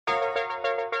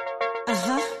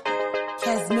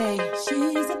Esme,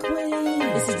 she's a queen.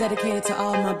 This is dedicated to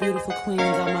all my beautiful queens,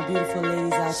 all my beautiful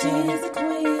ladies out there. She's a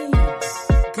queen.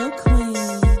 Go queen.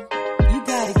 You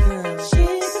got it, girl.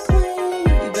 She's a queen.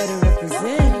 You better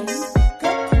represent.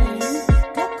 Go queen.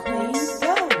 Go queen.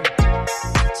 Go.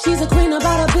 She's a queen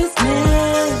about her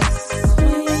business.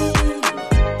 Queen.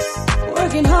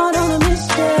 Working hard on a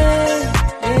mission.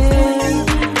 Yeah.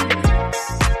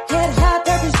 Head high,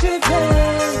 purpose driven.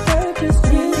 Purpose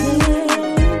driven.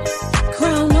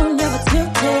 Crown on, never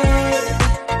tilted.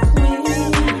 Queen.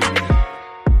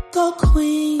 Go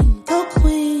queen. Go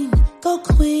queen. Go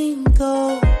queen.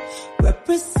 Go.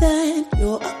 Represent.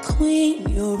 You're a queen.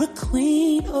 You're a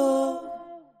queen. Oh.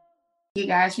 You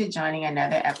guys for joining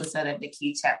another episode of the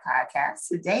Q-Chat podcast.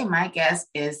 Today, my guest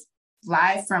is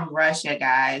live from Russia,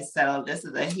 guys. So this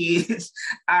is a huge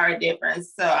hour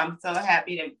difference. So I'm so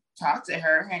happy to talk to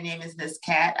her. Her name is Miss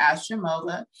Kat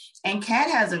Ostroumova. And Kat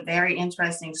has a very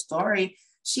interesting story.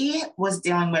 She was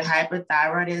dealing with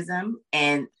hyperthyroidism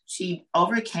and she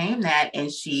overcame that,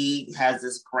 and she has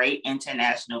this great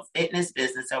international fitness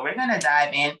business. So we're going to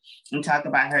dive in and talk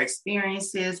about her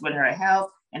experiences with her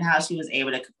health and how she was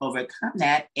able to overcome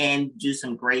that and do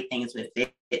some great things with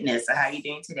fitness. So how are you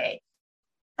doing today?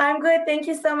 I'm good. Thank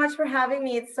you so much for having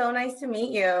me. It's so nice to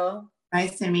meet you.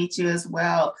 Nice to meet you as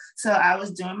well. So I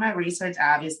was doing my research,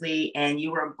 obviously, and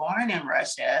you were born in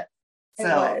Russia.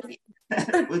 So,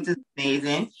 which is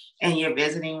amazing. And you're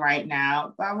visiting right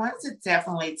now. But I wanted to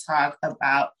definitely talk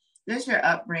about just your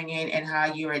upbringing and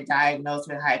how you were diagnosed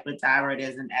with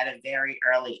hypothyroidism at a very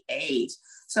early age.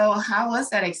 So how was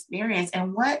that experience,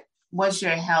 and what was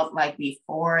your health like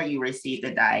before you received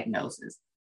the diagnosis?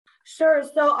 Sure.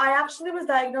 So I actually was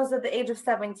diagnosed at the age of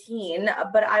 17,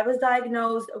 but I was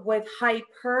diagnosed with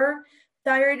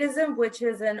hyperthyroidism, which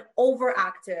is an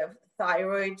overactive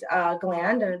thyroid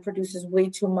gland, and it produces way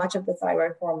too much of the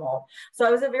thyroid hormone. So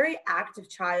I was a very active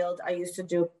child. I used to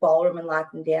do ballroom and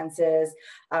Latin dances.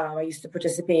 I used to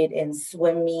participate in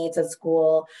swim meets at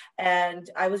school, and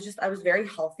I was very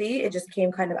healthy. It just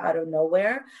came kind of out of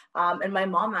nowhere. And my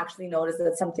mom actually noticed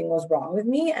that something was wrong with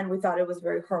me, and we thought it was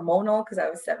very hormonal because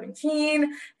I was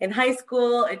 17 in high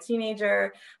school, a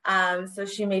teenager. So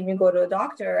she made me go to a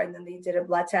doctor, and then they did a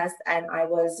blood test, and I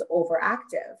was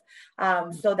overactive.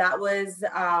 So that was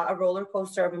a roller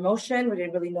coaster of emotion. We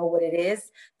didn't really know what it is.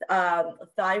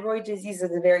 Thyroid disease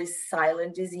is a very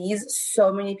silent disease.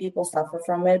 So many people suffer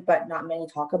from it, but not many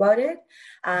talk about it.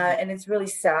 And it's really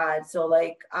sad. So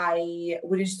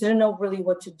we just didn't know really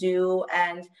what to do.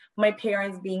 And my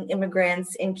parents being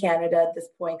immigrants in Canada at this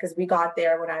point, because we got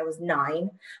there when I was 9.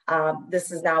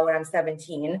 This is now when I'm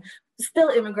 17. Still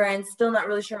immigrants, still not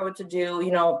really sure what to do,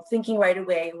 thinking right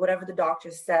away, whatever the doctor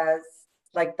says,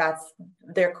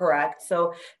 they're correct.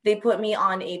 So they put me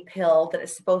on a pill that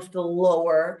is supposed to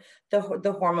lower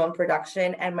the hormone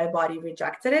production, and my body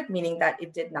rejected it, meaning that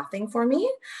it did nothing for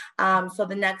me. So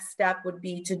the next step would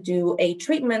be to do a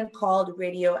treatment called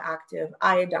radioactive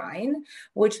iodine,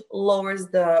 which lowers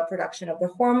the production of the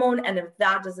hormone. And if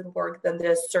that doesn't work, then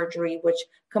there's surgery, which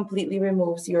completely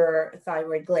removes your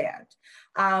thyroid gland.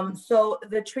 So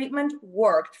the treatment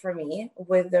worked for me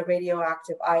with the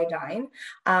radioactive iodine,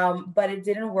 but it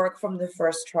didn't work from the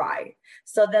first try.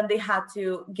 So then they had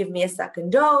to give me a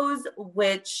second dose,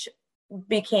 which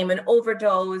became an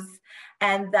overdose.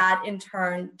 And that in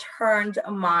turn turned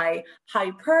my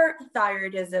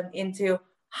hyperthyroidism into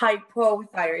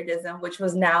hypothyroidism, which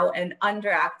was now an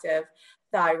underactive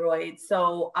thyroid.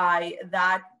 So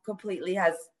that completely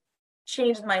has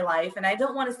changed my life. And I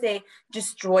don't want to say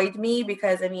destroyed me,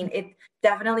 because it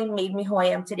definitely made me who I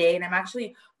am today. And I'm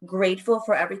actually grateful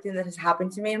for everything that has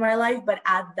happened to me in my life. But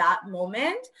at that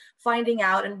moment, finding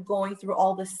out and going through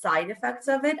all the side effects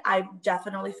of it, I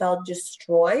definitely felt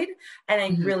destroyed. And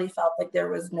I really felt like there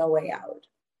was no way out.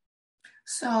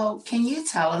 So can you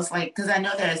tell us, because I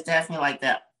know there's definitely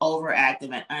the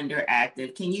overactive and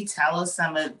underactive. Can you tell us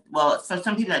for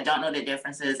some people that don't know the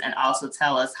differences, and also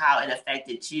tell us how it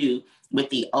affected you with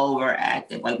the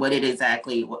overactive? What did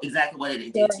exactly what did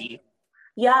it do to you?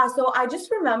 Yeah, so I just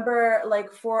remember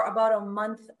for about a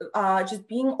month, just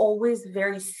being always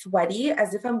very sweaty,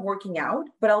 as if I'm working out,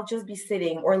 but I'll just be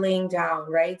sitting or laying down,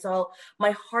 right? So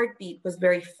my heartbeat was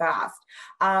very fast.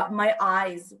 My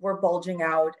eyes were bulging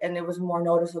out, and it was more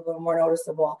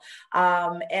noticeable.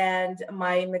 And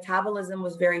my metabolism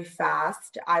was very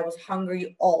fast. I was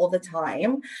hungry all the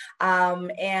time.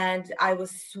 And I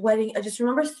was sweating. I just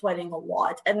remember sweating a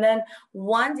lot. And then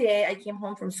one day I came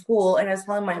home from school, and I was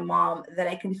telling my mom that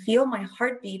I can feel my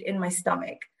heartbeat in my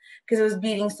stomach. because it was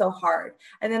beating so hard.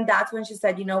 And then that's when she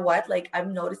said, you know what, like,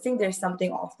 I'm noticing there's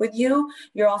something off with you.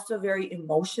 You're also very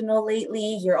emotional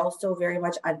lately. You're also very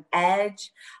much on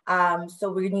edge.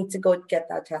 So we need to go get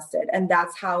that tested. And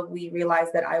that's how we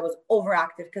realized that I was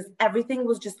overactive, because everything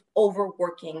was just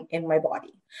overworking in my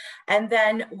body. And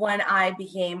then when I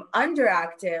became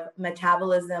underactive,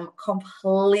 metabolism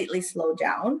completely slowed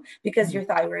down, because your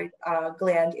thyroid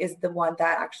gland is the one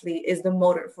that actually is the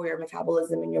motor for your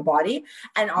metabolism in your body.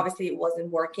 And obviously it wasn't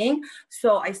working.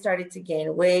 So I started to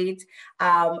gain weight.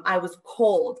 I was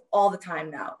cold all the time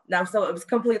now. So it was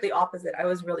completely opposite. I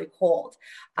was really cold.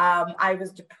 I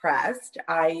was depressed.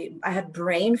 I had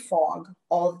brain fog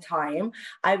all the time.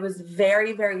 I was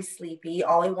very, very sleepy.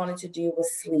 All I wanted to do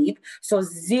was sleep. So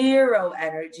zero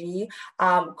energy,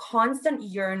 constant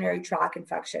urinary tract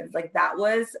infections. Like, that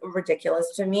was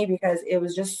ridiculous to me, because it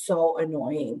was just so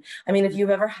annoying. I mean, if you've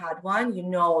ever had one, you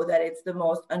know that it's the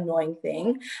most annoying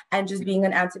thing. And just being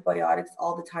on antibiotics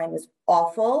all the time is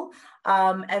awful.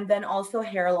 And then also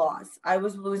hair loss. I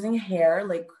was losing hair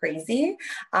like crazy.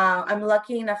 I'm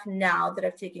lucky enough now that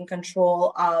I've taken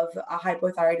control of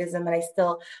hypothyroidism, and I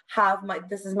still have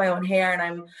this is my own hair, and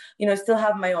I'm, still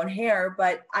have my own hair,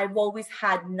 but I've always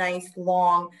had nice,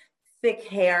 long, thick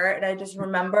hair. And I just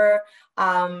remember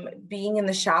being in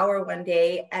the shower one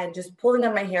day and just pulling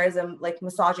on my hair as I'm like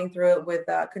massaging through it with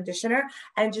conditioner,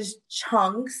 and just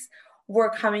chunks were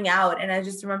coming out. And I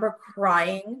just remember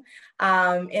crying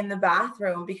in the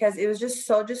bathroom, because it was just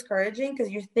so discouraging,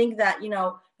 because you think that,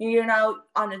 you're now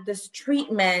on this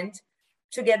treatment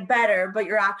to get better, but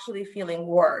you're actually feeling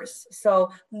worse. So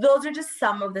those are just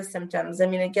some of the symptoms. I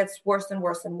mean, it gets worse and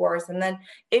worse and worse. And then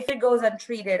if it goes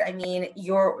untreated, I mean,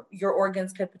 your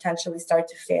organs could potentially start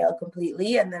to fail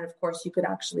completely. And then of course you could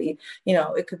actually,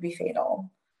 it could be fatal.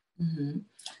 Mm-hmm.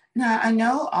 Now, I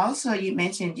know also you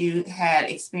mentioned you had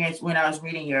experienced, when I was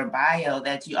reading your bio,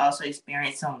 that you also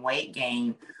experienced some weight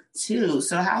gain too.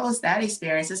 So how was that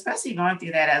experience, especially going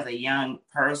through that as a young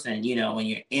person, when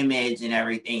your image and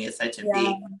everything is such a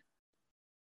big.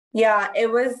 Yeah, it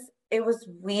was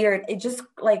weird. It just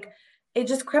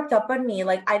crept up on me.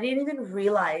 Like, I didn't even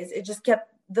realize.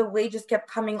 The weight just kept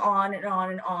coming on and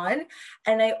on and on.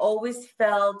 And I always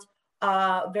felt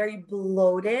very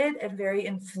bloated and very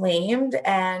inflamed.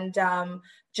 And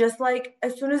just like,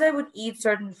 as soon as I would eat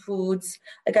certain foods,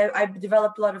 like I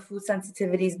developed a lot of food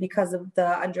sensitivities because of the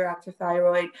underactive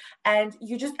thyroid, and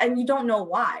you don't know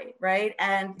why, right?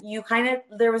 And you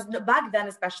there was, back then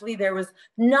especially, there was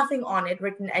nothing on it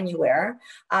written anywhere.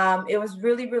 It was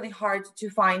really, really hard to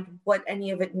find what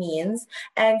any of it means.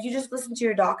 And you just listen to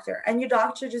your doctor, and your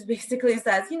doctor just basically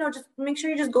says, just make sure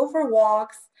you just go for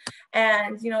walks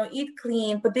and, eat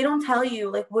clean. But they don't tell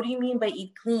you, like, what do you mean by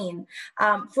eat clean?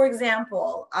 For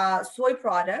example, soy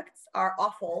products are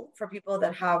awful for people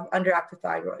that have underactive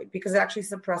thyroid, because it actually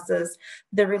suppresses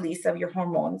the release of your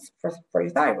hormones for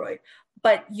your thyroid.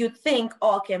 But you'd think,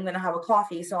 oh, okay, I'm going to have a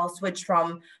coffee, so I'll switch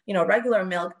from, regular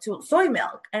milk to soy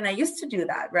milk. And I used to do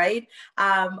that, right?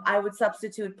 I would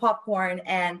substitute popcorn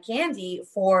and candy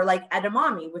for like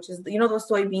edamame, which is, those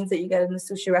soybeans that you get in the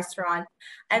sushi restaurant.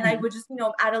 And I would just,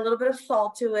 add a little bit of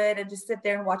salt to it and just sit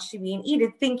there and watch TV and eat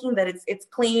it, thinking that it's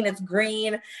clean, it's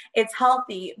green, it's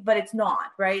healthy, but it's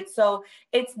not, right? So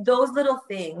it's those little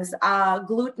things.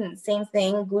 Gluten, same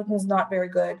thing. Gluten's not very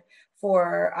good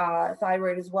for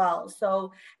thyroid as well.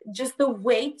 So just the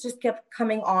weight just kept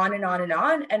coming on and on and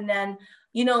on. And then,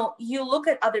 you look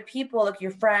at other people, like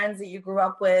your friends that you grew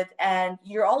up with, and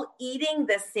you're all eating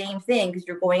the same thing, because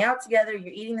you're going out together,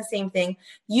 you're eating the same thing.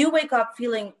 You wake up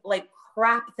feeling like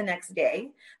crap the next day,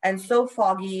 and so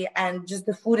foggy, and just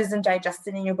the food isn't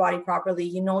digested in your body properly.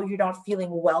 You're not feeling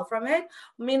well from it.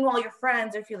 Meanwhile, your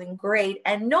friends are feeling great,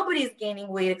 and nobody's gaining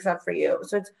weight except for you.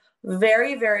 So it's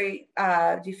very, very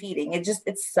defeating.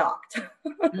 It sucked.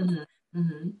 Mm-hmm.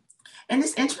 Mm-hmm. And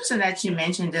it's interesting that you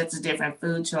mentioned that's the different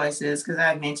food choices, because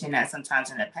I've mentioned that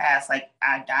sometimes in the past, like,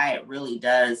 our diet really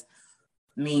does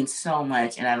mean so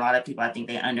much. And a lot of people, I think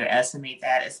they underestimate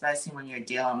that, especially when you're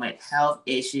dealing with health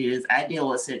issues. I deal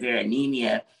with severe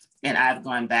anemia, and I've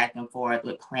gone back and forth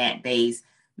with plant-based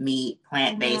meat,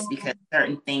 because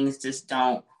certain things just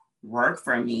don't work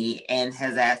for me, and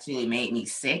has actually made me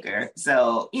sicker.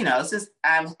 So, it's just,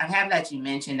 I'm happy that you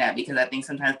mentioned that, because I think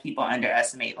sometimes people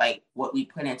underestimate like what we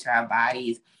put into our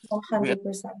bodies. 100%.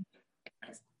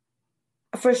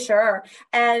 For sure.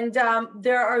 And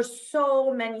there are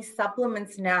so many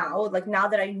supplements now, like, now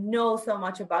that I know so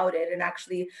much about it, and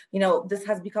actually, this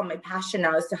has become my passion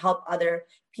now, is to help other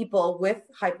people with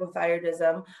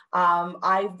hypothyroidism.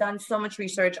 I've done so much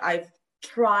research. I've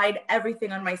tried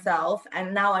everything on myself,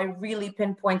 and now I really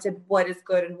pinpointed what is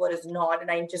good and what is not,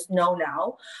 and I just know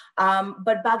now.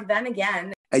 But back then,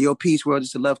 again. Hey, yo, peace world.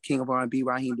 It's the Love King of R&B,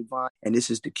 Raheem Devon, and this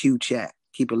is the Q Chat.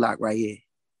 Keep it locked right here.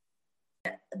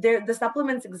 The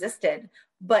supplements existed,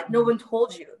 but no one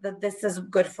told you that this is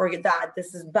good for you, that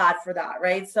this is bad for that,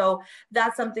 right? So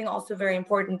that's something also very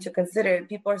important to consider.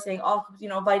 People are saying, oh,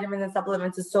 vitamins and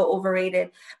supplements is so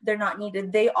overrated, they're not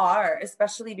needed. They are,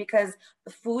 especially because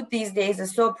the food these days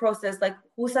is so processed. Like,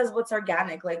 who says what's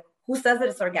organic? Like, who says that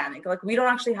it's organic? Like, we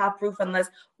don't actually have proof unless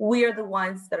we are the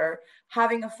ones that are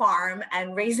having a farm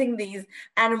and raising these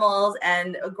animals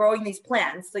and growing these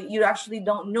plants. So you actually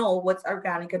don't know what's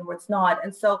organic and what's not.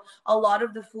 And so a lot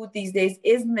of the food these days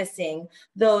is missing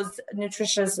those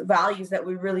nutritious values that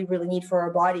we really, really need for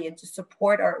our body and to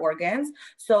support our organs.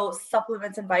 So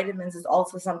supplements and vitamins is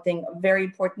also something very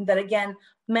important that, again,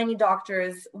 many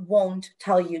doctors won't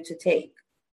tell you to take.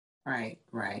 Right.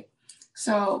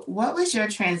 So what was your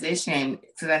transition?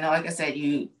 Because I know, like I said,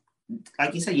 you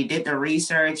did the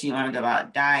research, you learned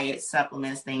about diet,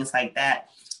 supplements, things like that.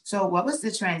 So what was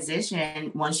the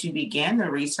transition once you began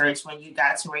the research, when you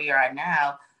got to where you are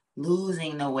now,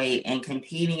 losing the weight and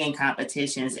competing in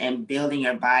competitions and building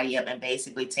your body up and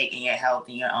basically taking your health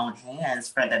in your own hands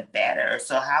for the better?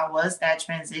 So how was that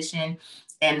transition,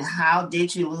 and how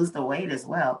did you lose the weight as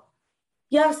well?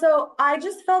 Yeah, so I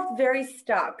just felt very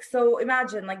stuck. So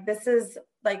imagine, like, this is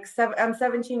like I'm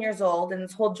 17 years old and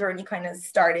this whole journey kind of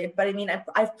started. But I mean,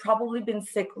 I've probably been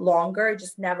sick longer. It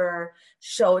just never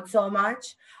showed so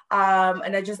much.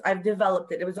 And I've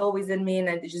developed it. It was always in me, and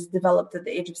I just developed at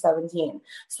the age of 17.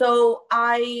 So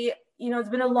it's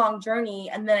been a long journey.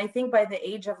 And then I think by the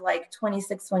age of like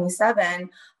 26, 27,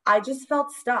 I just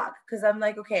felt stuck because I'm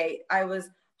like, okay, I was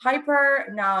hyper,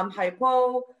 now I'm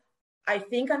hypo. I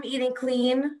think I'm eating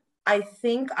clean. I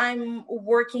think I'm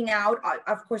working out.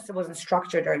 Of course, it wasn't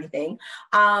structured or anything,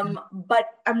 but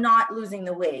I'm not losing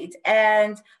the weight.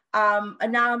 And now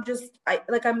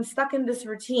I'm stuck in this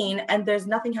routine and there's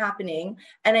nothing happening,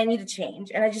 and I need to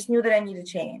change. And I just knew that I need to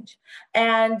change.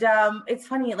 And it's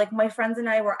funny, like, my friends and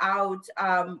I were out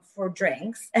for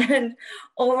drinks, and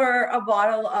over a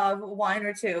bottle of wine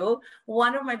or two,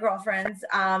 one of my girlfriends,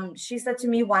 she said to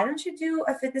me, why don't you do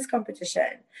a fitness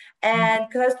competition? And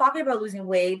because I was talking about losing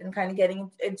weight and kind of getting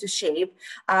into shape.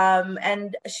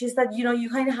 And she said, you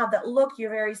kind of have that look. You're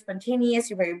very spontaneous.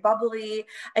 You're very bubbly.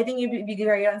 I think you'd be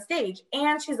great on stage.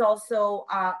 And she's also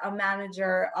a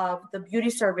manager of the beauty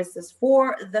services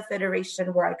for the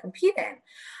federation where I compete in.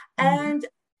 And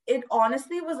it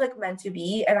honestly was like meant to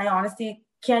be. And I honestly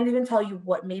can't even tell you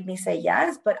what made me say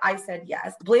yes, but I said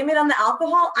yes. Blame it on the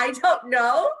alcohol. I don't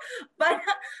know. But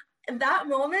that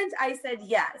moment I said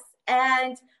yes.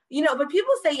 And but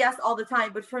people say yes all the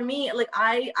time. But for me, like,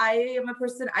 I am a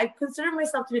person, I consider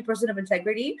myself to be a person of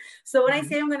integrity. So when I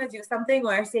say I'm going to do something,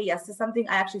 or I say yes to something,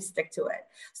 I actually stick to it.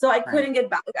 So I couldn't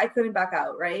back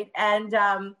out. Right. And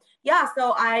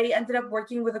so I ended up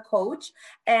working with a coach,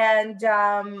 and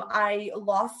I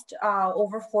lost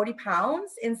over 40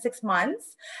 pounds in 6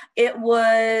 months. It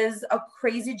was a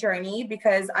crazy journey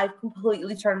because I've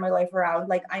completely turned my life around.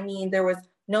 Like, I mean, there was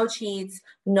no cheats,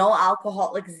 no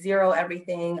alcohol, like zero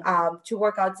everything, 2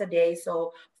 workouts a day.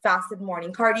 So fasted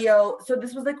morning cardio. So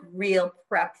this was like real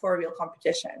prep for a real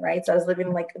competition, right? So I was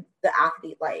living like the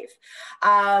athlete life.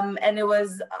 And it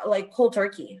was like cold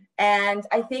turkey. And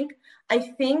I think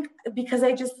because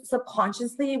I just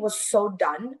subconsciously was so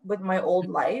done with my old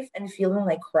life and feeling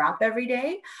like crap every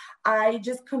day, I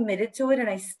just committed to it, and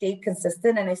I stayed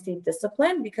consistent and I stayed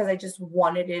disciplined because I just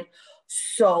wanted it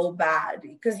so bad.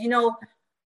 Because,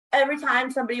 every time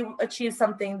somebody achieves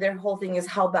something, their whole thing is,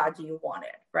 how bad do you want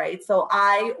it, right? So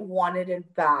I wanted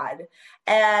it bad,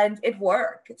 and it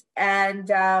worked. And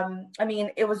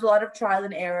it was a lot of trial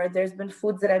and error. There's been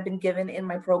foods that I've been given in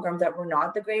my program that were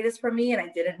not the greatest for me, and I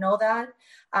didn't know that.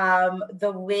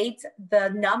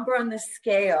 The number on the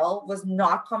scale was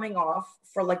not coming off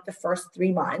for like the first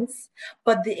 3 months,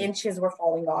 but the inches were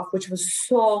falling off, which was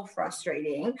so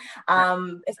frustrating,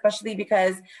 especially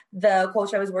because the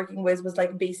coach I was working with was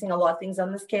like basing a lot of things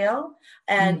on the scale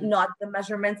and not the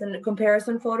measurements and the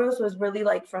comparison photos. So it was really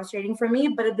like frustrating for me.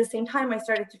 But at the same time, I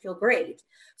started to feel great.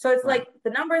 So it's like the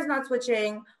number is not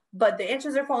switching, but the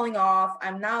inches are falling off.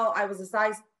 I was a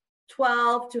size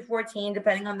 12 to 14,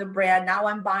 depending on the brand. Now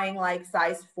I'm buying like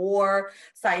size 4,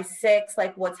 size 6,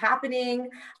 like what's happening.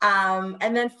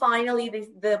 And then finally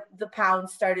the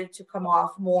pounds started to come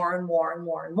off more and more and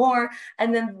more and more.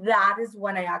 And then that is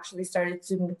when I actually started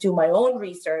to do my own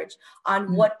research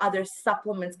on what other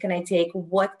supplements can I take?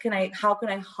 How can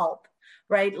I help?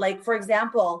 Right? Like, for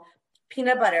example,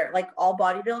 peanut butter. Like all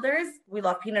bodybuilders, we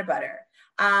love peanut butter.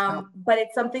 But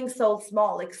it's something so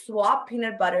small, like swap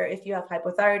peanut butter if you have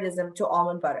hypothyroidism to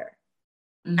almond butter.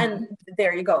 And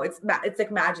there you go. It's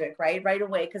like magic, right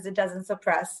away, because it doesn't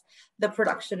suppress the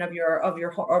production of your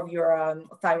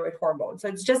thyroid hormone. So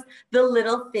it's just the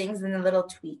little things and the little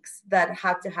tweaks that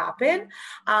had to happen.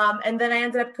 And then I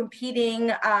ended up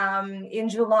competing in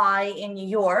July in New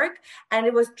York, and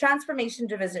it was transformation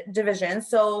division.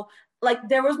 So like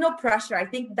there was no pressure. I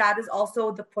think that is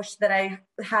also the push that I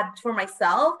had for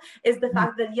myself, is the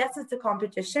fact that yes, it's a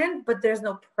competition, but there's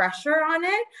no pressure on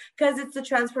it because it's a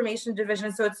transformation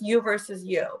division. So it's you versus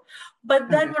you.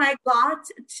 But then when I got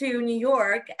to New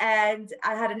York and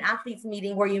I had an athletes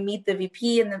meeting where you meet the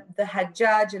VP and the head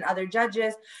judge and other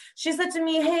judges, she said to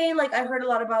me, hey, like I heard a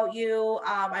lot about you.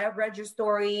 I have read your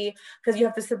story, because you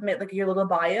have to submit like your little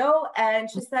bio. And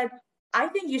she said, I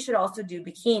think you should also do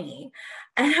bikini.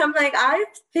 And I'm like, I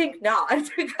think not,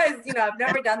 because, I've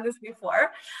never done this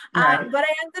before. Right. But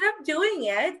I ended up doing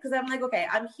it because I'm like, okay,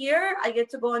 I'm here. I get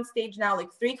to go on stage now like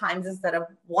 3 times instead of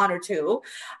 1 or 2.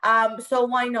 So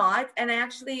why not? And I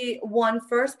actually won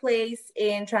first place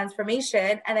in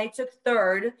transformation, and I took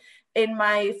 3rd in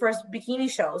my first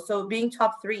bikini show. So being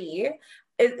top 3,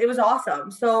 it was awesome.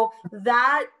 So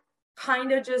that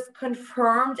kind of just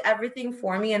confirmed everything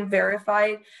for me and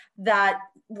verified that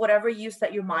whatever you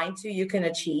set your mind to, you can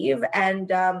achieve.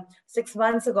 And 6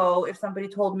 months ago, if somebody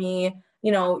told me,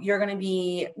 you're going to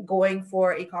be going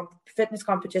for a fitness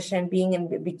competition, being in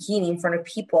bikini in front of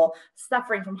people,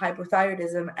 suffering from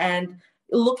hypothyroidism and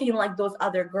looking like those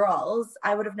other girls,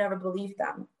 I would have never believed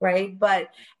them, right? But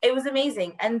it was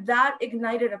amazing. And that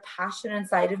ignited a passion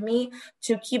inside of me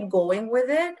to keep going with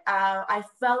it. I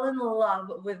fell in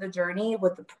love with the journey,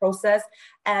 with the process,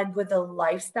 and with the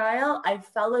lifestyle. I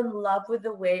fell in love with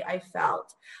the way I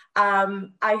felt.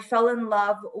 I fell in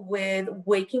love with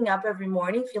waking up every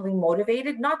morning, feeling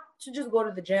motivated, not to just go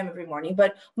to the gym every morning,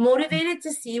 but motivated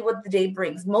to see what the day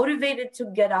brings, motivated to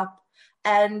get up.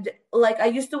 And like, I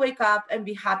used to wake up and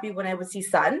be happy when I would see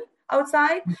sun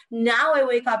outside. Now I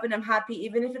wake up and I'm happy,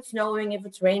 even if it's snowing, if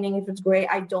it's raining, if it's gray,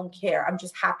 I don't care. I'm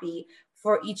just happy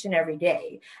for each and every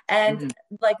day. And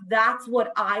like, that's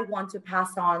what I want to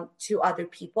pass on to other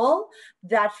people,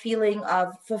 that feeling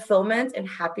of fulfillment and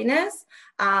happiness,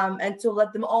 and to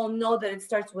let them all know that it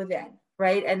starts within.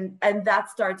 Right. And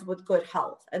that starts with good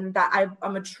health. And that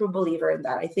I'm a true believer in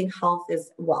that. I think health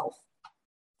is wealth.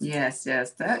 Yes,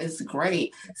 that is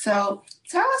great. So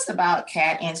tell us about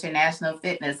CAT International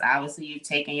Fitness. Obviously, you've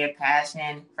taken your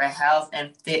passion for health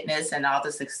and fitness and all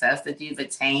the success that you've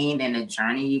attained and the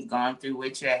journey you've gone through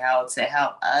with your health to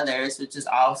help others, which is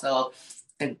also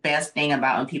the best thing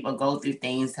about when people go through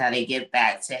things, how they get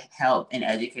back to help and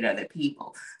educate other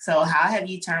people. So how have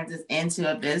you turned this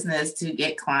into a business to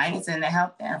get clients and to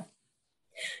help them?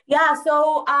 Yeah,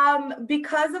 so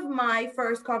because of my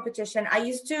first competition, I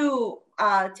used to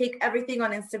take everything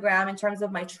on Instagram in terms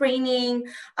of my training,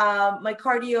 my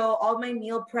cardio, all my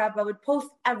meal prep. I would post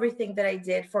everything that I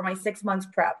did for my 6 months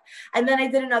prep. And then I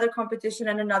did another competition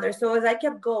and another. So as I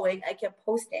kept going, I kept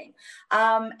posting.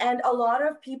 And a lot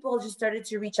of people just started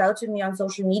to reach out to me on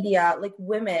social media, like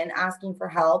women asking for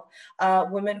help,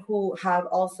 women who have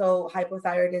also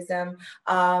hypothyroidism,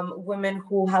 women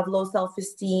who have low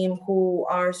self-esteem, who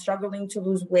are struggling to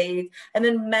lose weight. And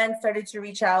then men started to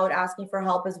reach out asking for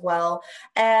help as well.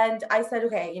 And I said,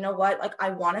 okay, you know what? Like,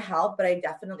 I want to help, but I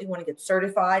definitely want to get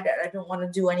certified. I don't want to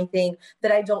do anything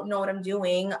that I don't know what I'm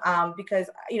doing, because,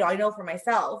 I know for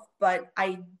myself, but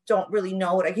I don't really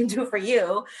know what I can do for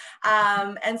you.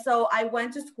 And so I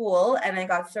went to school and I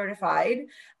got certified.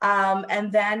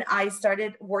 And then I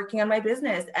started working on my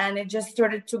business, and it just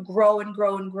started to grow and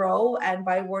grow and grow. And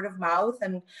by word of mouth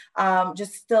and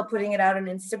just still putting it out on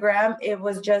Instagram,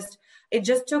 it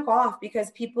just took off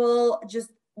because people just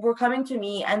were coming to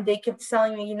me and they kept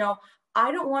telling me,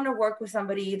 I don't want to work with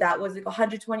somebody that was like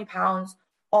 120 pounds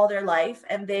all their life.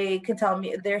 And they can tell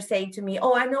me, they're saying to me,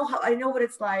 oh, I know what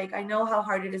it's like. I know how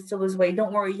hard it is to lose weight.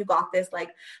 Don't worry, you got this. Like,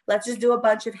 let's just do a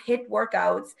bunch of HIIT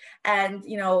workouts and,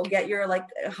 get your like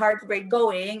heart rate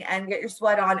going and get your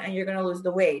sweat on, and you're going to lose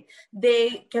the weight.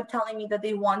 They kept telling me that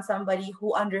they want somebody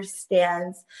who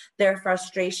understands their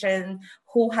frustration,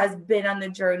 who has been on the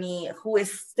journey, who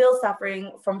is still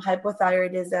suffering from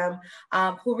hypothyroidism,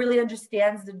 who really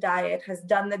understands the diet, has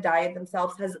done the diet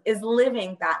themselves, is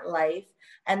living that life.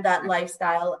 and that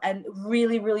lifestyle and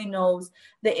really, really knows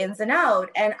the ins and out.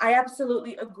 And I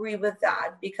absolutely agree with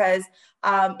that, because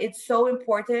it's so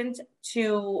important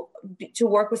to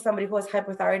work with somebody who has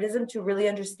hypothyroidism to really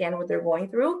understand what they're going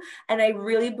through. And I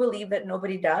really believe that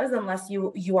nobody does unless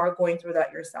you are going through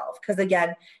that yourself. Because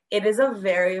again, it is a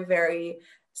very, very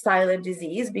silent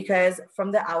disease, because from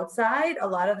the outside, a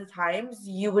lot of the times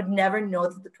you would never know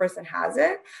that the person has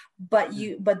it, but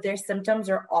their symptoms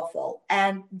are awful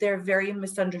and they're very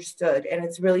misunderstood. And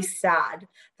it's really sad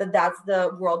that that's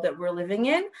the world that we're living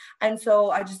in. And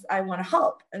so I want to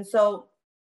help. And so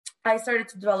I started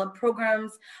to develop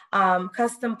programs,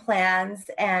 custom plans,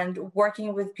 and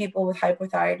working with people with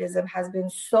hypothyroidism has been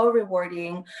so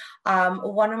rewarding.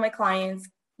 One of my clients,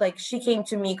 like, she came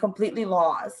to me completely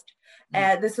lost.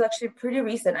 And this was actually pretty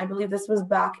recent. I believe this was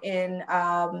back in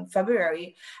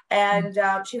February. And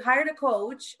she hired a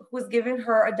coach who was giving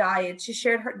her a diet. She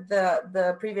shared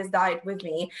the previous diet with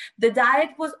me. The diet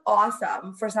was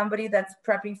awesome for somebody that's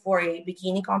prepping for a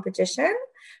bikini competition,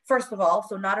 first of all.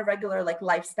 So not a regular like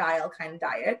lifestyle kind of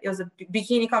diet. It was a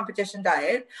bikini competition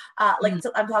diet. I'm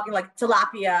talking like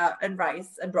tilapia and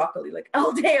rice and broccoli, like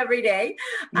all day, every day.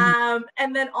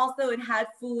 And then also it had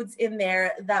foods in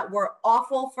there that were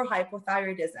awful for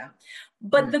hypothyroidism.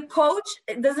 But the coach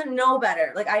doesn't know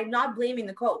better. Like, I'm not blaming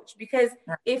the coach, because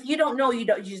if you don't know, you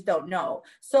just don't know.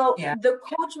 So the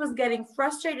coach was getting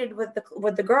frustrated with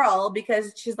the girl,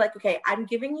 because she's like, okay, I'm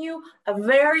giving you a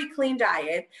very clean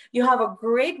diet. You have a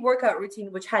great workout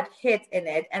routine, which had HIIT in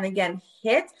it. And again,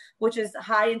 HIIT, which is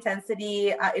high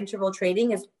intensity interval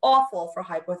training, is awful for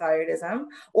hypothyroidism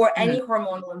or any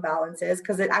hormonal imbalances,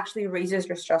 because it actually raises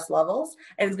your stress levels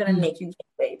and it's going to make you gain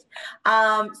weight.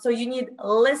 So you need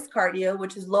LIST cardio,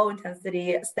 which is low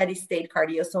intensity, steady state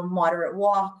cardio. So moderate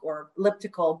walk or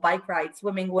elliptical, bike ride,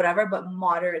 swimming, whatever, but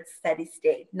moderate, steady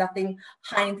state, nothing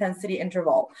high intensity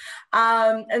interval.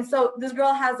 And so this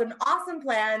girl has an awesome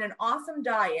plan, an awesome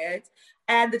diet,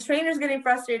 and the trainer's getting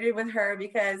frustrated with her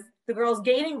because the girl's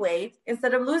gaining weight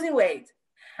instead of losing weight.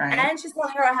 Right. And she's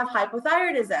telling her, I have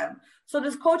hypothyroidism. So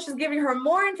this coach is giving her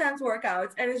more intense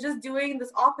workouts and is just doing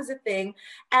this opposite thing.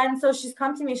 And so she's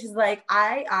come to me. She's like,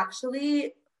 I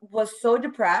actually was so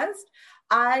depressed.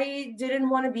 I didn't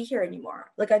want to be here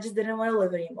anymore. Like, I just didn't want to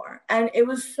live anymore. And it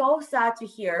was so sad to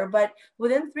hear. But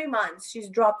within 3 months, she's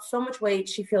dropped so much weight.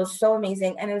 She feels so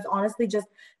amazing. And it was honestly just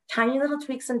tiny little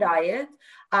tweaks in diet,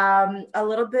 a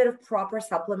little bit of proper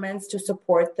supplements to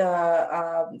support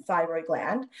the thyroid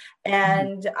gland,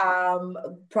 and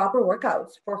proper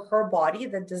workouts for her body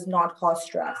that does not cause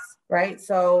stress, right?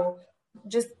 So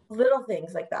just little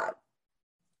things like that.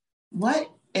 What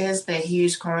is the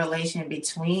huge correlation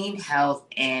between health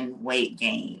and weight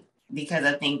gain? Because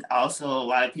I think also a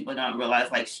lot of people don't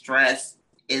realize, like, stress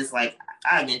is, like,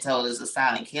 I've been told, is a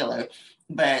silent killer.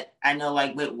 But I know,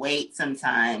 like, with weight,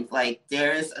 sometimes, like,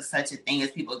 there's such a thing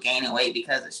as people gaining weight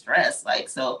because of stress. Like,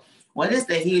 so what is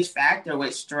the huge factor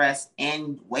with stress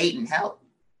and weight and health?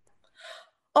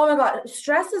 Oh my God,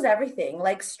 stress is everything.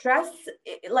 Like, stress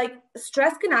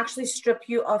can actually strip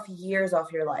you of years of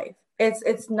your life.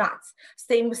 It's nuts.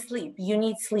 Same with sleep. You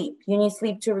need sleep. You need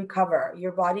sleep to recover.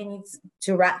 Your body needs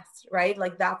to rest, right?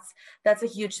 Like, that's a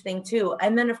huge thing too.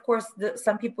 And then of course,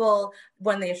 some people,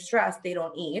 when they're stressed, they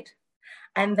don't eat.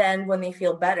 And then when they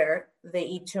feel better, they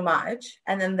eat too much.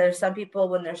 And then there's some people,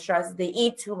 when they're stressed, they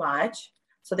eat too much.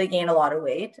 So they gain a lot of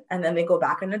weight, and then they go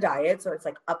back on a diet. So it's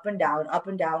like up and down, up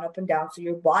and down, up and down. So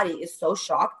your body is so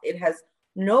shocked. It has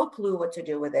no clue what to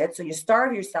do with it. So you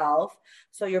starve yourself.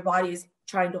 So your body is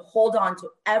trying to hold on to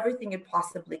everything it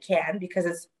possibly can, because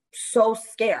it's so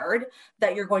scared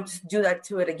that you're going to do that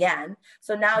to it again.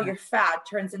 So now your fat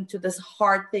turns into this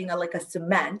hard thing, like a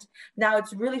cement. Now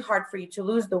it's really hard for you to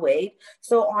lose the weight.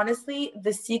 So honestly,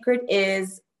 the secret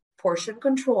is portion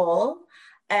control,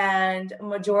 and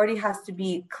majority has to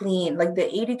be clean, like the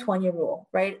 80-20 rule,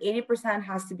 right? 80%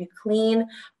 has to be clean,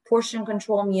 portion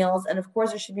control meals. And of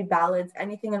course, there should be balance,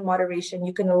 anything in moderation.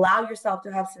 You can allow yourself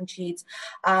to have some cheats,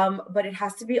 but it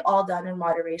has to be all done in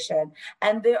moderation.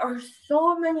 And there are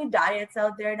so many diets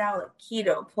out there now, like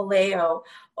keto, paleo.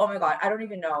 Oh my God, I don't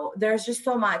even know. There's just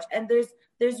so much. And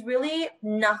there's really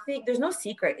nothing, there's no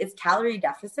secret. It's calorie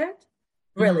deficit,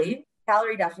 really.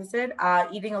 Calorie deficit,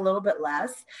 eating a little bit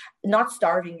less, not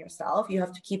starving yourself. You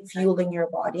have to keep fueling your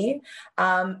body.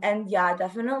 And yeah,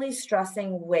 definitely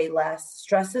stressing way less.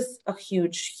 Stress is a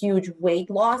huge, huge weight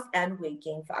loss and weight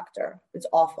gain factor. It's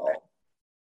awful.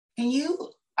 Can you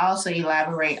also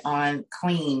elaborate on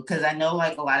clean? Because I know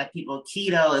like a lot of people,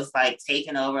 keto is like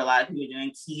taking over. A lot of people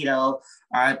doing keto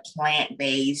or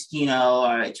plant-based,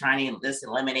 or trying to just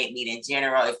eliminate meat in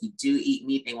general. If you do eat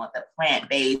meat, they want the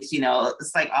plant-based,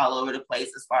 it's like all over the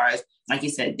place as far as, like you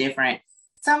said, different.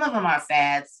 Some of them are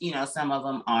fads, some of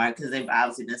them aren't because they've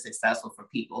obviously been successful for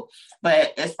people.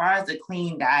 But as far as the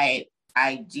clean diet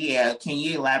idea, can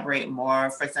you elaborate more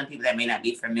for some people that may not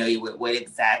be familiar with what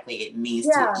exactly it means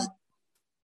to eat?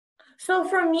 So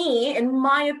for me, in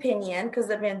my opinion,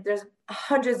 because I mean, there's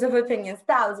hundreds of opinions,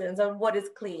 thousands on what is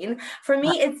clean. For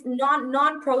me, it's not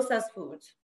non-processed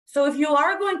foods. So if you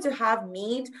are going to have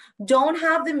meat, don't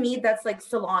have the meat that's like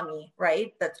salami,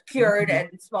 right? That's cured and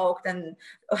smoked and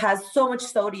has so much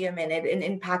sodium in it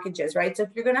in packages, right? So if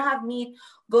you're going to have meat,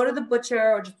 go to the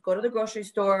butcher or just go to the grocery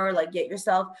store, like get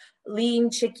yourself lean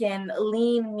chicken,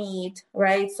 lean meat,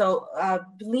 right? So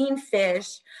lean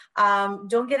fish.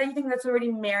 Don't get anything that's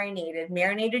already marinated.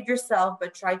 Marinated yourself,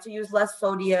 but try to use less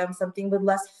sodium, something with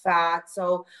less fat.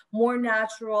 So more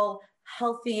natural,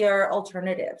 healthier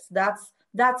alternatives.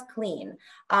 That's clean.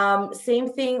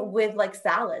 Same thing with like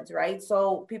salads, right?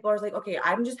 So people are like, okay,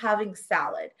 I'm just having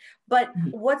salad, but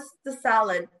what's the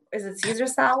salad? Is it Caesar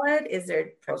salad? Is there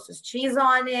processed cheese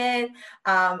on it?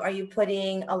 Are you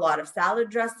putting a lot of salad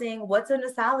dressing? What's in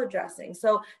a salad dressing?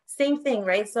 So same thing,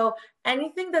 right? So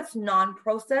anything that's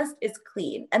non-processed is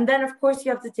clean. And then of course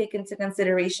you have to take into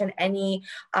consideration any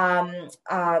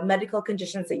medical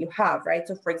conditions that you have, right?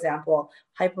 So for example,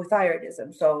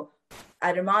 hypothyroidism. So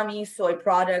edamame, soy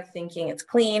product, thinking it's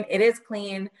clean. It is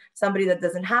clean. Somebody that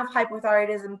doesn't have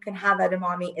hypothyroidism can have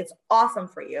edamame. It's awesome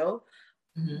for you,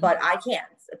 but I can't.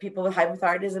 People with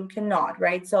hypothyroidism cannot,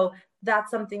 right? So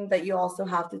that's something that you also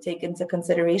have to take into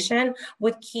consideration.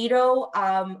 With keto,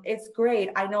 it's great.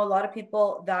 I know a lot of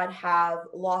people that have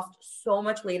lost so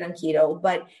much weight on keto,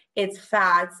 but it's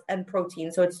fats and protein,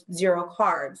 so it's zero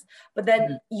carbs. But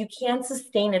then you can't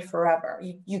sustain it forever.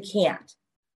 You can't.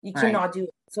 You cannot do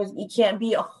it. So it can't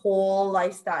be a whole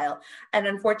lifestyle. And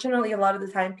unfortunately, a lot of the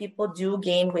time people do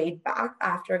gain weight back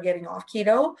after getting off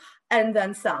keto and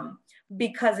then some,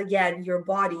 because again, your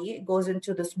body goes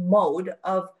into this mode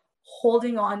of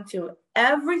holding on to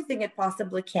everything it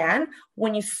possibly can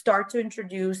when you start to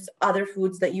introduce other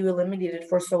foods that you eliminated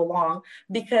for so long,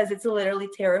 because it's literally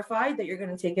terrified that you're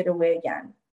going to take it away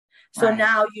again. So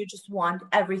now you just want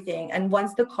everything. And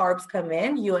once the carbs come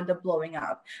in, you end up blowing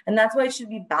up. And that's why it should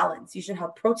be balanced. You should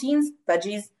have proteins,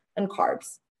 veggies, and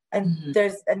carbs. And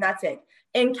and that's it.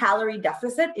 In calorie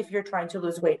deficit, if you're trying to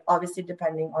lose weight, obviously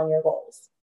depending on your goals.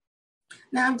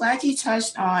 Now, I'm glad you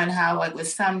touched on how, like, with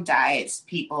some diets,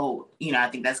 people, I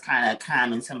think that's kind of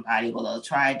common. Somebody will they'll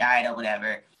try a diet or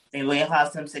whatever. They will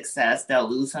have some success. They'll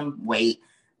lose some weight.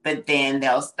 But then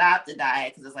they'll stop the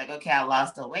diet because it's like, okay, I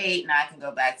lost the weight. Now I can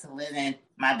go back to living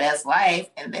my best life.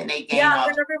 And then they gain I'm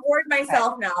going to reward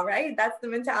myself now, right? That's the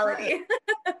mentality.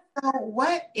 Right. So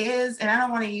what is, and I don't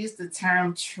want to use the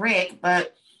term trick,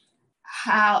 but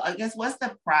what's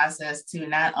the process to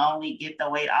not only get the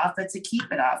weight off, but to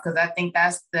keep it off? Because I think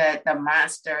that's the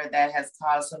monster that has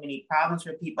caused so many problems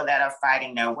for people that are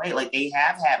fighting their weight. Like they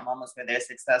have had moments where they're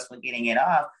successful getting it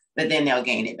off, but then they'll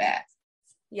gain it back.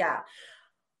 Yeah.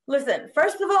 Listen,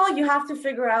 first of all, you have to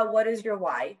figure out what is your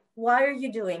why. Why are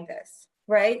you doing this?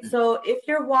 Right? So if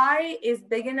your why is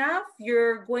big enough,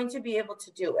 you're going to be able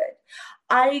to do it.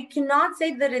 I cannot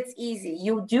say that it's easy.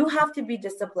 You do have to be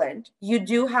disciplined. You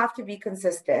do have to be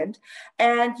consistent,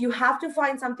 and you have to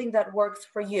find something that works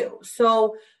for you.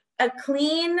 So a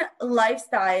clean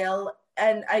lifestyle,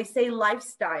 and I say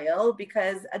lifestyle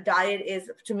because a diet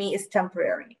to me is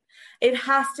temporary. It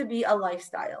has to be a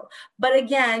lifestyle. But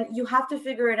again, you have to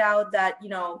figure it out that,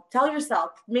 tell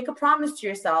yourself, make a promise to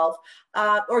yourself,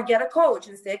 or get a coach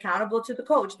and stay accountable to the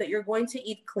coach that you're going to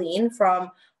eat clean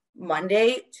from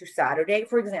Monday to Saturday,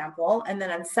 for example. And then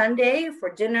on Sunday for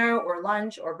dinner or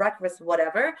lunch or breakfast,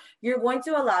 whatever, you're going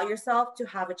to allow yourself to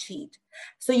have a cheat.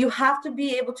 So you have to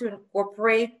be able to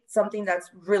incorporate something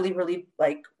that's really, really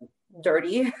like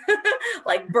dirty,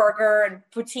 like burger and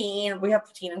poutine. We have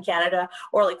poutine in Canada,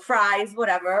 or like fries,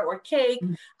 whatever, or cake,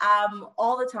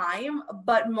 all the time.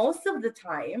 But most of the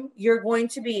time, you're going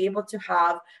to be able to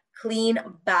have clean,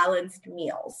 balanced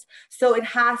meals. So it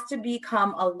has to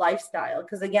become a lifestyle,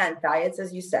 because again, diets,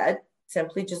 as you said,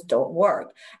 simply just don't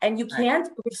work. And you can't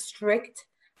restrict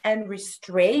and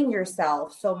restrain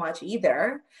yourself so much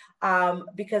either,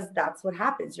 because that's what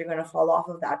happens. You're going to fall off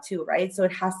of that too, right? So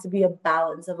it has to be a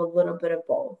balance of a little bit of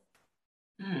both.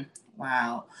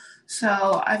 Wow. So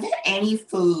are there any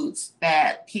foods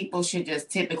that people should just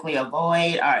typically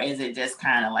avoid, or is it just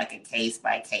kind of like a case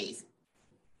by case?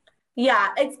 Yeah,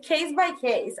 it's case by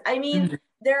case. I mean, Mhm.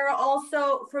 there are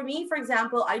also, for me, for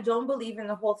example, I don't believe in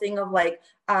the whole thing of like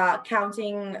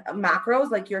counting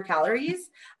macros, like your calories.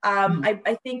 Mhm.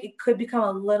 I think it could become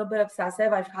a little bit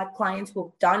obsessive. I've had clients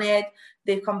who've done it.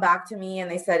 They've come back to me and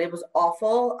they said it was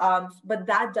awful. But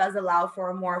that does allow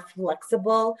for a more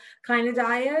flexible kind of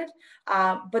diet.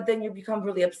 But then you become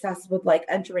really obsessed with like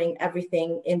entering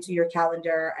everything into your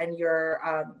calendar and your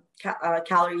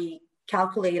calorie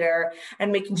calculator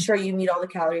and making sure you meet all the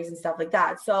calories and stuff like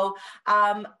that. So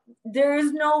there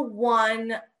is no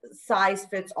one size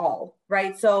fits all,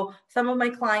 right? So some of my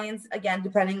clients, again,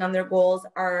 depending on their goals,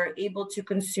 are able to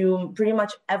consume pretty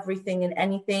much everything and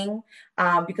anything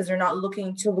because they're not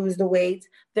looking to lose the weight.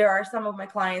 There are some of my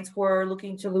clients who are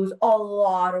looking to lose a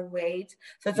lot of weight.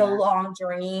 So it's a Yeah. long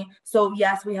journey. So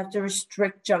yes, we have to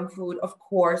restrict junk food, of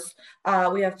course.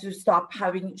 We have to stop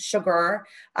having sugar,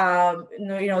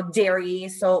 dairy,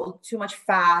 so too much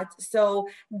fat. So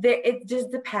it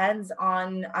just depends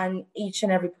on each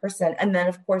and every person. And then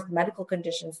of course medical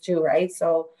conditions too, right?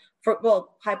 So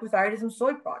hypothyroidism,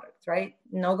 soy products, right?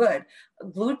 No good.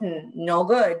 Gluten, no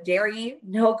good. Dairy,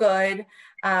 no good.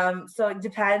 So it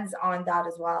depends on that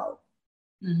as well.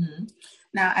 Mm-hmm.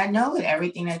 Now, I know with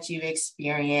everything that you've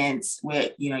experienced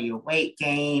with, your weight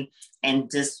gain and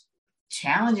just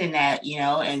challenging that,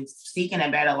 and seeking a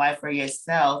better life for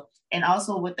yourself, and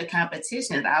also with the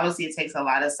competitions, obviously it takes a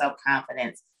lot of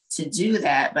self-confidence to do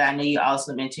that. But I know you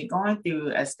also mentioned going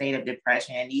through a state of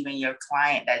depression, and even your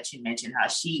client that you mentioned, how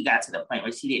she got to the point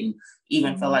where she didn't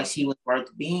even feel like she was worth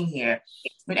being here.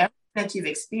 With everything that you've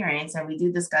experienced, and we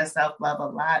do discuss self-love a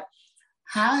lot,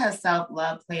 how has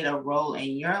self-love played a role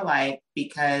in your life?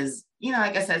 Because,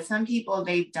 like I said, some people,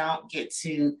 they don't get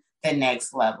to the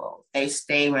next level. They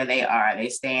stay where they are. They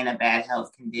stay in a bad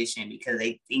health condition because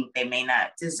they think they may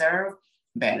not deserve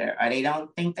better, or they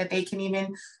don't think that they can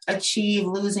even achieve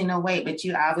losing the weight, but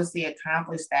you obviously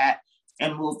accomplished that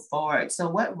and move forward. So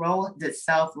what role did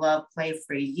self-love play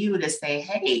for you to say,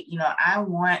 hey, I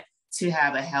want to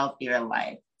have a healthier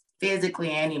life, physically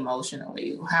and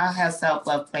emotionally? How has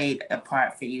self-love played a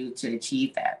part for you to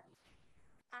achieve that?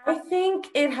 I think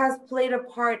it has played a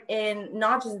part in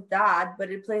not just that, but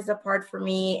it plays a part for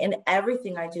me in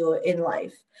everything I do in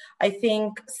life. I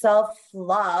think self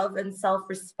love and self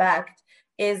respect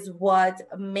is what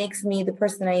makes me the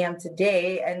person I am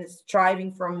today and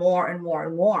striving for more and more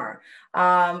and more.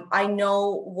 I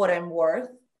know what I'm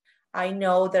worth. I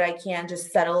know that I can't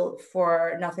just settle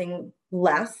for nothing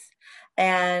less.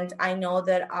 And I know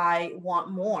that I want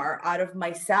more out of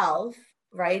myself,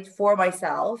 right, for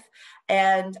myself.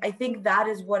 And I think that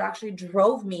is what actually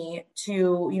drove me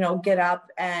to, get up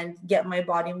and get my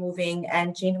body moving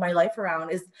and change my life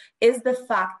around is the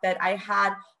fact that I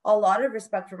had a lot of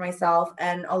respect for myself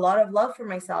and a lot of love for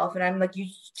myself. And I'm like, you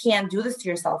can't do this to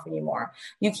yourself anymore.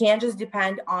 You can't just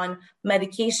depend on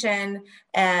medication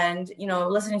and,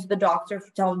 listening to the doctor,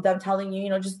 them telling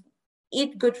you, just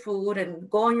eat good food and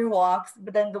go on your walks,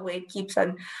 but then the weight keeps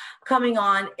on coming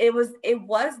on. It was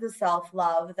the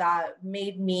self-love that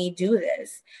made me do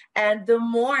this. And the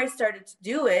more I started to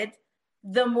do it,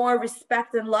 the more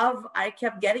respect and love I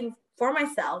kept getting for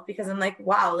myself, because I'm like,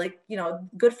 wow, like,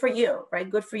 good for you, right?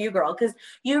 Good for you, girl. Because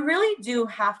you really do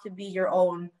have to be your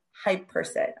own hype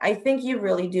person. I think you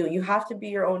really do. You have to be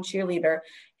your own cheerleader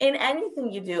in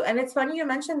anything you do. And it's funny you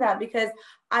mentioned that, because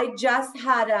I just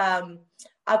had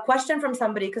a question from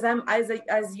somebody, because I'm,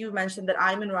 as you mentioned, that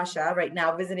I'm in Russia right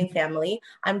now visiting family.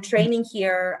 I'm training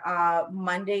here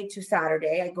Monday to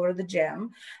Saturday. I go to the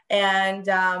gym, and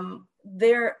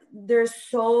there's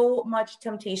so much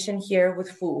temptation here with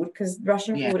food, because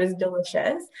Russian Yeah. food is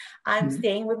delicious. I'm Mhm.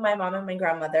 staying with my mom and my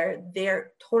grandmother.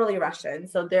 They're totally Russian,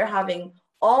 so they're having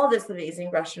all this amazing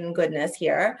Russian goodness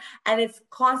here, and it's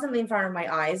constantly in front of my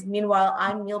eyes. Meanwhile,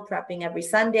 I'm meal prepping every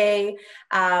Sunday,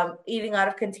 eating out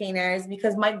of containers,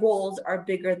 because my goals are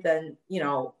bigger than,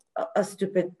 a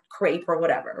stupid crepe or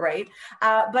whatever, right?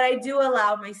 But I do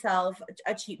allow myself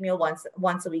a cheat meal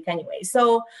once a week anyway.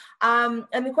 So,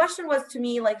 and the question was to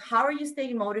me, like, how are you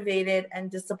staying motivated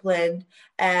and disciplined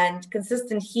and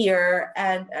consistent here?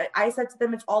 And I said to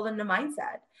them, it's all in the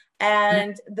mindset.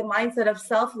 And the mindset of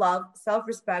self-love,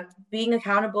 self-respect, being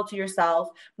accountable to yourself,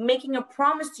 making a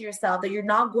promise to yourself that you're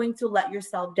not going to let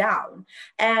yourself down.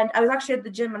 And I was actually at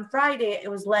the gym on Friday. It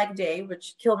was leg day,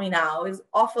 which killed me now. It was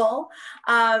awful.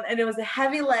 And it was a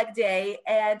heavy leg day.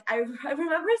 And I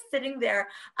remember sitting there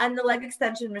on the leg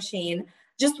extension machine,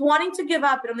 just wanting to give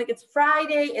up. And I'm like, it's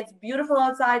Friday, it's beautiful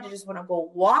outside. I just want to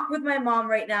go walk with my mom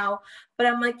right now. But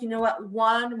I'm like, you know what?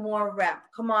 One more rep.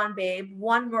 Come on, babe.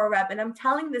 One more rep. And I'm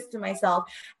telling this to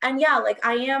myself. And yeah, like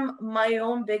I am my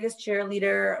own biggest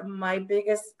cheerleader, my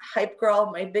biggest hype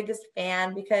girl, my biggest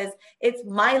fan, because it's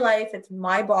my life, it's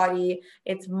my body,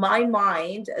 it's my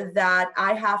mind that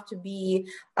I have to be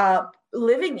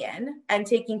living in and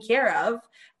taking care of.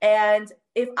 And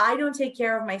if I don't take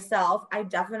care of myself, I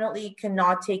definitely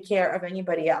cannot take care of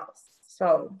anybody else.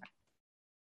 So,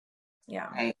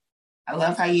 yeah. I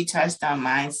love how you touched on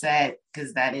mindset,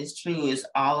 because that is true. It's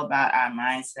all about our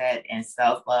mindset and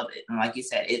self-love. And like you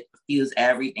said, it fuels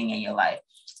everything in your life.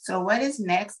 So what is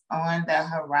next on the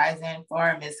horizon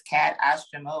for Miss Kat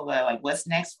Ostroumova? Like, what's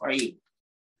next for you?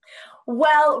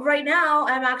 Well, right now,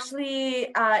 I'm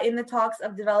actually in the talks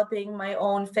of developing my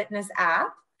own fitness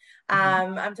app.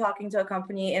 I'm talking to a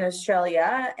company in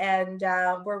Australia, and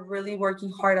we're really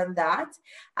working hard on that.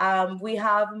 We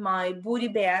have my booty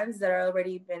bands that are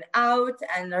already been out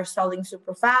and are selling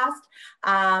super fast.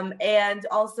 And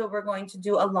also we're going to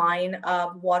do a line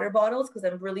of water bottles, because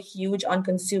I'm really huge on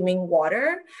consuming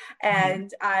water.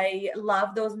 And I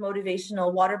love those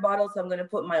motivational water bottles. So I'm going to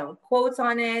put my own quotes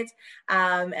on it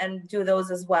and do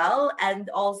those as well. And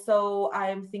also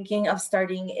I'm thinking of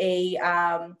starting a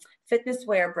fitness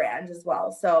wear brand as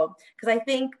well. So, because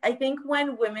I think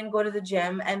when women go to the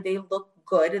gym and they look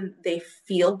good and they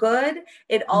feel good,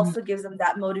 it also gives them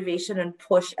that motivation and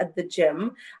push at the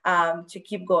gym to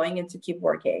keep going and to keep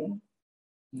working.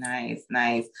 Nice.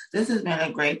 This has been a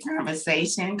great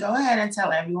conversation. Go ahead and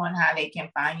tell everyone how they can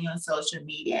find you on social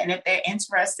media, and if they're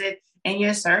interested in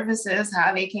your services,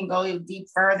 how they can go deep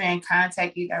further and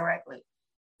contact you directly.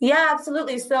 Yeah,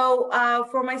 absolutely. So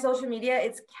for my social media,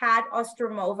 it's Kat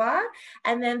Ostroumova.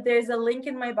 And then there's a link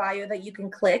in my bio that you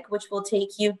can click, which will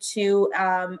take you to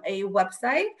a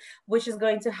website, which is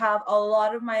going to have a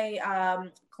lot of my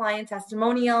client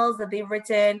testimonials that they've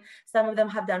written. Some of them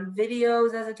have done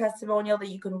videos as a testimonial that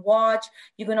you can watch.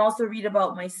 You can also read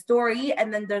about my story.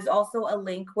 And then there's also a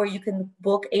link where you can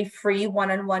book a free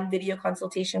one-on-one video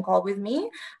consultation call with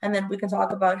me. And then we can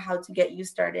talk about how to get you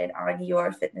started on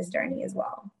your fitness journey as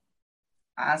well.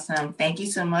 Awesome. Thank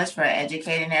you so much for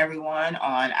educating everyone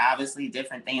on obviously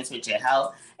different things with your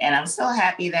health. And I'm so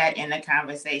happy that in the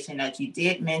conversation that you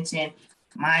did mention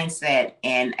mindset.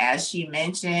 And as she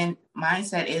mentioned,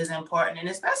 mindset is important. And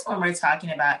especially when we're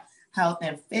talking about health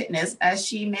and fitness, as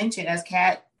she mentioned, as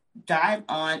Kat dived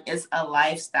on, it's a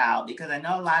lifestyle, because I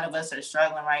know a lot of us are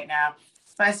struggling right now,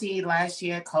 especially last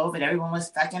year, COVID, everyone was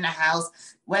stuck in the house.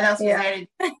 What else was there to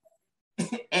do?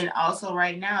 And also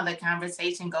right now, the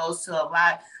conversation goes to a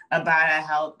lot about our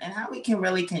health and how we can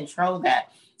really control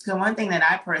that. So one thing that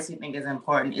I personally think is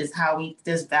important is how we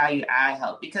just value our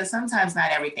health, because sometimes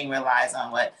not everything relies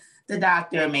on what the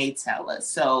doctor may tell us.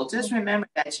 So just remember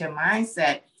that your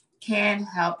mindset can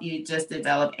help you just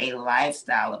develop a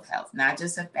lifestyle of health, not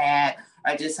just a fad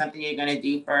or just something you're going to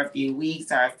do for a few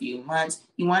weeks or a few months.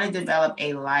 You want to develop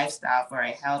a lifestyle for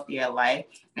a healthier life.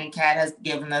 And Kat has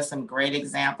given us some great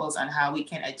examples on how we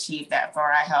can achieve that for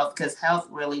our health, because health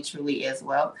really, truly is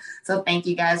wealth. So thank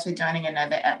you guys for joining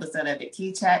another episode of the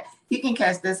Q Chat. You can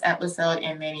catch this episode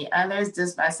and many others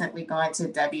just by simply going to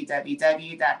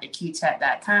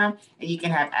www.theqchat.com, and you can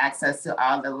have access to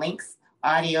all the links,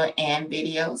 audio and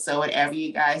video. So whatever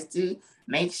you guys do,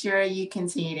 make sure you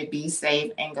continue to be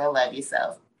safe and go love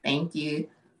yourself. Thank you.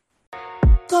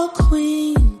 Go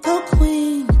queen, go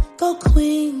queen, go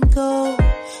queen, go.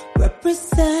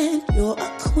 Represent, you're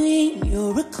a queen,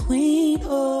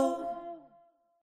 oh.